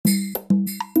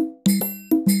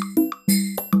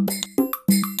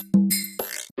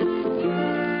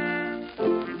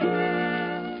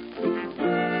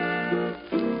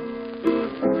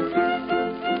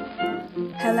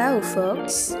Hello,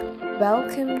 folks.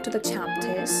 Welcome to the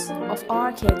chapters of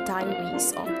Arcade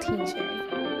Diaries of TJ.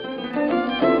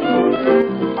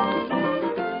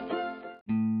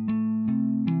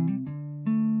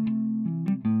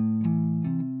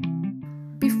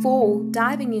 Before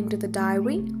diving into the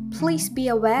diary, please be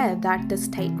aware that the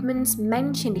statements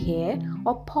mentioned here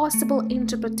are possible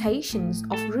interpretations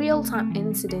of real-time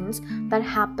incidents that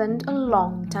happened a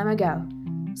long time ago.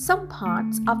 Some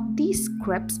parts of these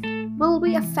scripts will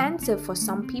be offensive for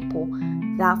some people,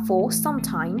 therefore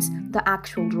sometimes the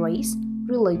actual race,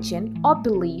 religion, or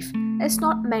belief is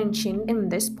not mentioned in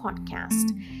this podcast.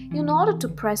 In order to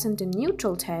present a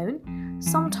neutral tone,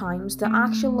 sometimes the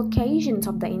actual locations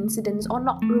of the incidents are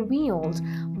not revealed,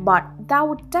 but there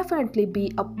would definitely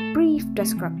be a brief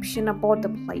description about the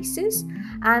places,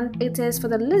 and it is for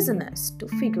the listeners to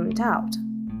figure it out.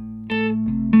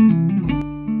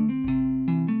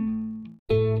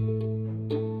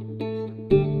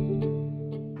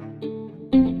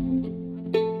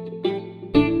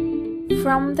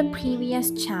 From the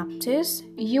previous chapters,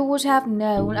 you would have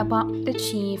known about the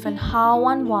chief and how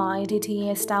and why did he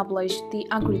establish the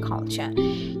agriculture.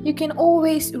 You can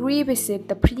always revisit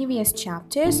the previous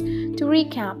chapters to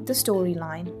recap the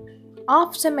storyline.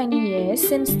 After many years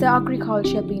since the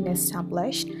agriculture had been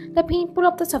established, the people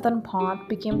of the southern part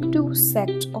became two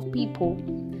sects of people.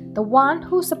 The one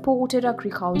who supported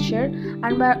agriculture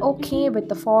and were okay with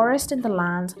the forest and the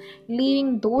land,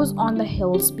 leaving those on the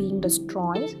hills being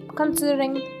destroyed,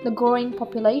 considering the growing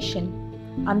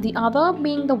population, and the other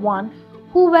being the one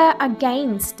who were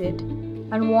against it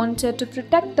and wanted to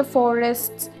protect the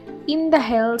forests in the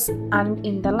hills and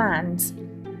in the lands.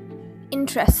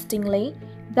 Interestingly,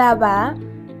 there were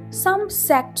some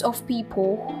sects of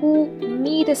people who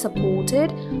neither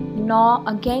supported nor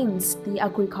against the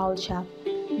agriculture.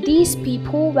 These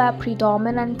people were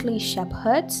predominantly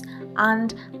shepherds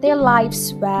and their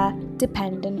lives were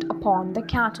dependent upon the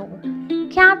cattle.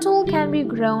 Cattle can be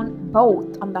grown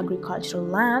both on the agricultural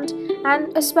land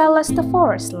and as well as the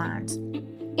forest lands.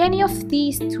 Any of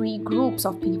these three groups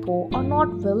of people are not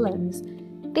villains,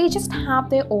 they just have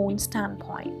their own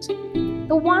standpoint.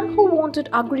 The one who wanted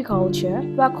agriculture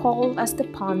were called as the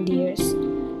Pandyas.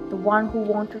 The one who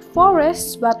wanted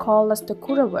forests were called as the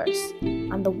Kauravas,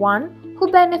 and the one who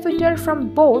benefited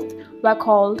from both were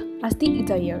called as the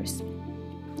Idayars.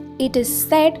 It is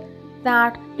said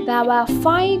that there were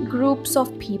 5 groups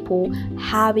of people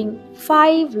having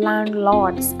 5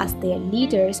 landlords as their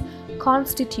leaders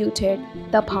constituted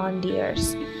the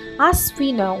Pandyas. As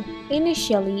we know,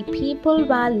 initially people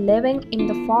were living in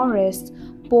the forests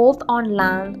both on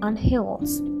land and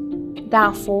hills.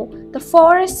 Therefore, the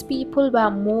forest people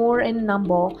were more in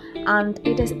number, and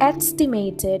it is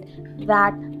estimated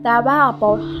that there were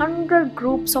about 100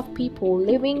 groups of people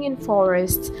living in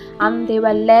forests, and they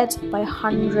were led by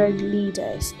 100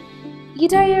 leaders.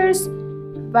 Idayars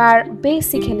were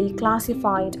basically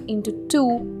classified into two: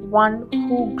 one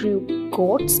who grew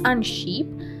goats and sheep.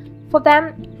 For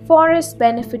them, forests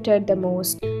benefited the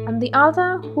most, and the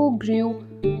other who grew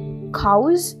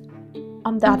cows.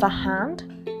 On the other hand,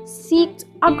 seeked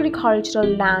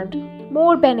agricultural land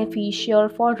more beneficial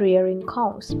for rearing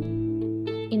cows.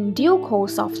 In due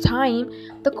course of time,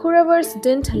 the Kauravas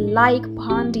didn't like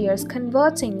Pandyas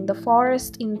converting the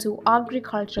forest into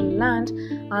agricultural land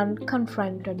and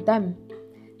confronted them.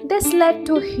 This led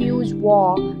to a huge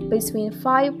war between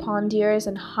 5 Pandyas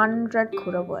and 100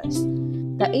 Kauravas.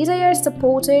 The Idayars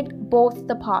supported both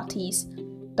the parties.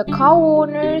 The cow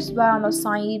owners were on the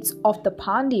sides of the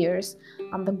Pandyas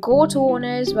and the goat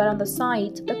owners were on the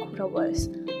side of the Kauravas.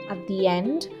 At the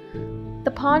end,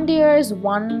 the Pandyas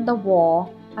won the war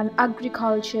and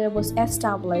agriculture was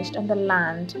established on the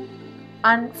land,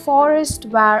 and forests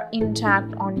were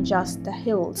intact on just the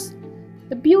hills.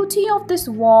 The beauty of this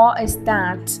war is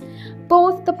that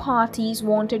both the parties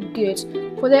wanted good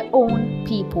for their own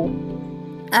people,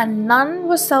 and none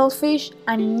was selfish,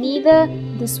 and neither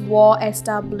this war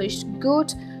established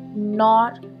good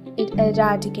nor it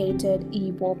eradicated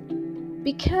evil,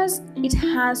 because it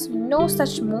has no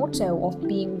such motto of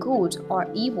being good or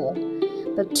evil.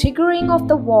 The triggering of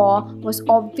the war was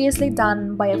obviously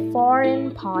done by a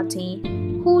foreign party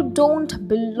who don't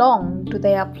belong to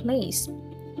their place.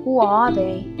 Who are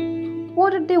they? What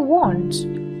did they want?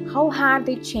 How had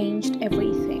they changed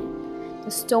everything?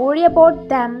 The story about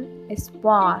them is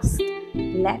vast.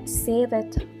 Let's save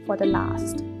it for the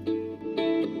last.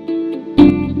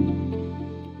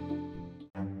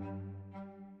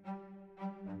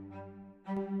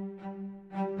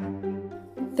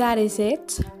 That is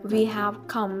it. We have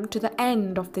come to the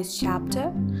end of this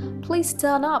chapter. Please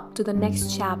turn up to the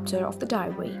next chapter of the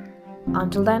diary.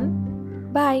 Until then,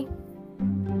 Bye.